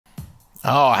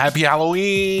Oh, happy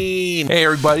Halloween! Hey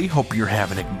everybody, hope you're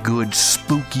having a good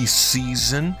spooky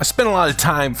season. I spent a lot of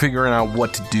time figuring out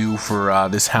what to do for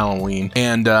this Halloween,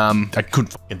 and I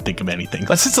couldn't fucking think of anything.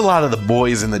 But since a lot of the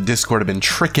boys in the Discord have been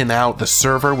tricking out the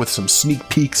server with some sneak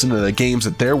peeks into the games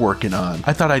that they're working on,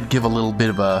 I thought I'd give a little bit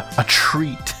of a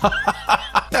treat.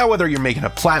 Now, whether you're making a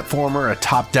platformer, a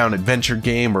top-down adventure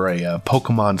game, or a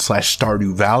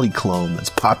Pokemon/Stardew Valley clone that's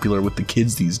popular with the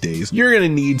kids these days, you're gonna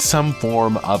need some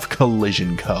form of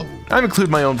collision code. I've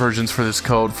included my own versions for this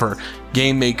code for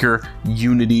Game Maker,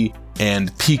 Unity,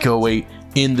 and Pico 8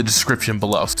 in the description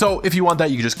below. So if you want that,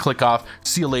 you can just click off.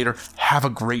 See you later. Have a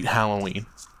great Halloween.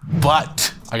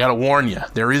 But I gotta warn you,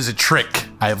 there is a trick.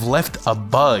 I have left a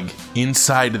bug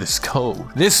inside of this code.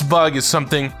 This bug is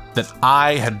something that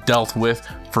I had dealt with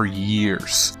for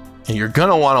years, and you're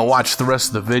gonna want to watch the rest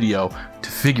of the video to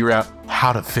figure out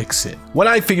how to fix it. When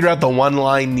I figured out the one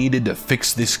line needed to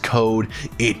fix this code,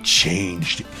 it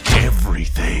changed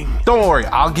everything. Don't worry,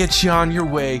 I'll get you on your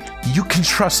way. You can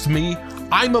trust me.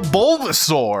 I'm a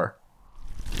Bulbasaur.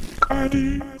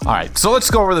 Alright, so let's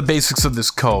go over the basics of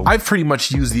this code. I've pretty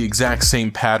much used the exact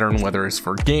same pattern, whether it's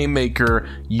for Game Maker,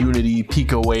 Unity,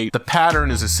 Pico 8. The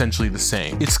pattern is essentially the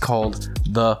same. It's called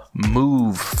the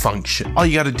move function. All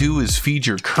you gotta do is feed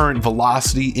your current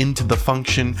velocity into the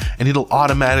function, and it'll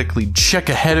automatically check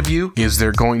ahead of you. Is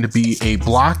there going to be a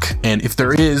block? And if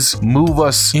there is, move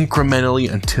us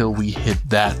incrementally until we hit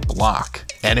that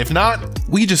block. And if not,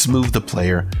 we just move the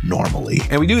player normally.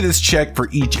 And we do this check for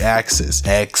each axis.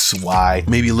 X, Y,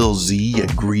 maybe a little Z, you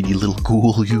greedy little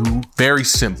ghoul you. Very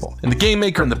simple. In the Game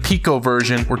Maker and the Pico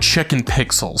version, we're checking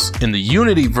pixels. In the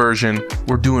Unity version,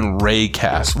 we're doing ray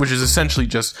cast, which is essentially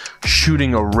just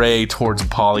shooting a ray towards a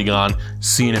polygon,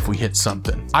 seeing if we hit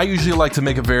something. I usually like to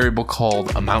make a variable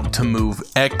called amount to move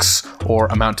X or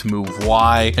amount to move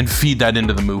Y and feed that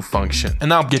into the move function.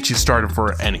 And that'll get you started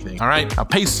for anything. All right, I'll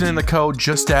paste it in the code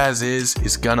just as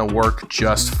is gonna work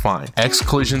just fine. X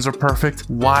collisions are perfect,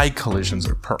 Y collisions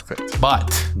are perfect.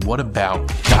 But what about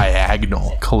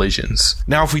diagonal collisions?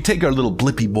 Now, if we take our little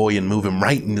blippy boy and move him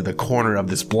right into the corner of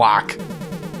this block,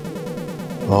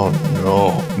 oh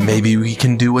no, maybe we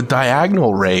can do a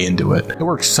diagonal ray into it. It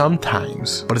works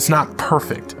sometimes, but it's not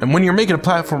perfect. And when you're making a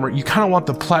platformer, you kind of want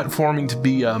the platforming to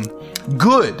be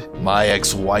good. My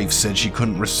ex-wife said she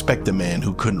couldn't respect a man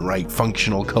who couldn't write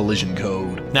functional collision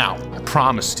code. Now, I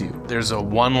promised you, there's a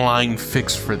one-line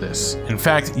fix for this. In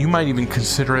fact, you might even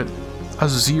consider it a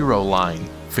zero-line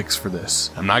fix for this.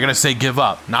 I'm not gonna say give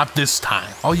up, not this time.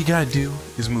 All you gotta do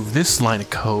is move this line of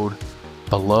code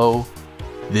below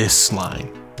this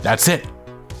line. That's it.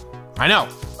 I know,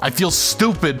 I feel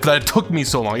stupid that it took me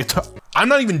so long. I'm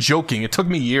not even joking, it took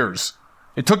me years.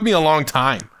 It took me a long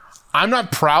time. I'm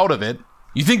not proud of it.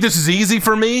 You think this is easy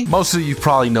for me? Most of you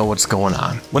probably know what's going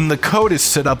on. When the code is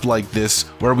set up like this,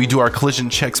 where we do our collision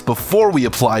checks before we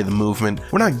apply the movement,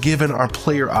 we're not giving our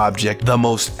player object the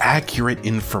most accurate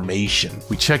information.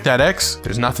 We check that X,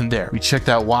 there's nothing there. We check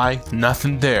that Y,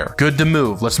 nothing there. Good to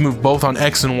move. Let's move both on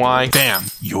X and Y. Bam!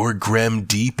 You're grem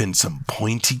deep in some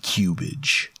pointy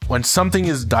cubage. When something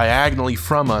is diagonally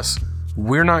from us,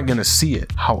 we're not gonna see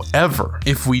it. However,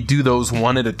 if we do those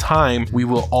one at a time, we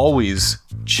will always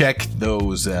check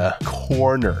those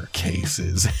corner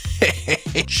cases.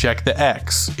 Check the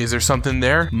X. Is there something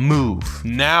there? Move.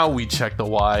 Now we check the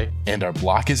Y, and our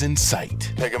block is in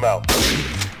sight. Take him out.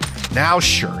 Now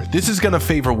sure, this is gonna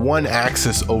favor one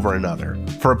axis over another.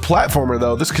 For a platformer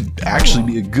though, this could actually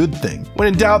be a good thing. When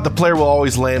in doubt, the player will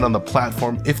always land on the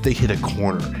platform if they hit a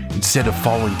corner, instead of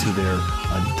falling to their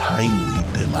untimely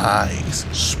demise.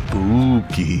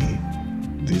 Spooky.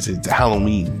 It's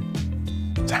Halloween.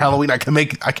 It's Halloween, I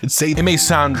can say it may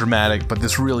sound dramatic, but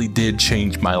this really did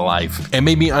change my life. It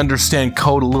made me understand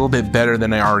code a little bit better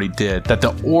than I already did, that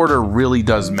the order really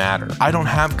does matter. I don't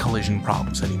have collision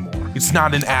problems anymore. It's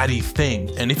not an Addy thing,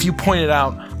 and if you point it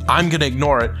out, I'm gonna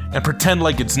ignore it and pretend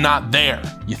like it's not there.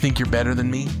 You think you're better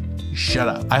than me? Shut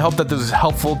up. I hope that this is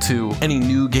helpful to any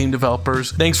new game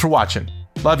developers. Thanks for watching.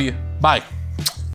 Love you. Bye.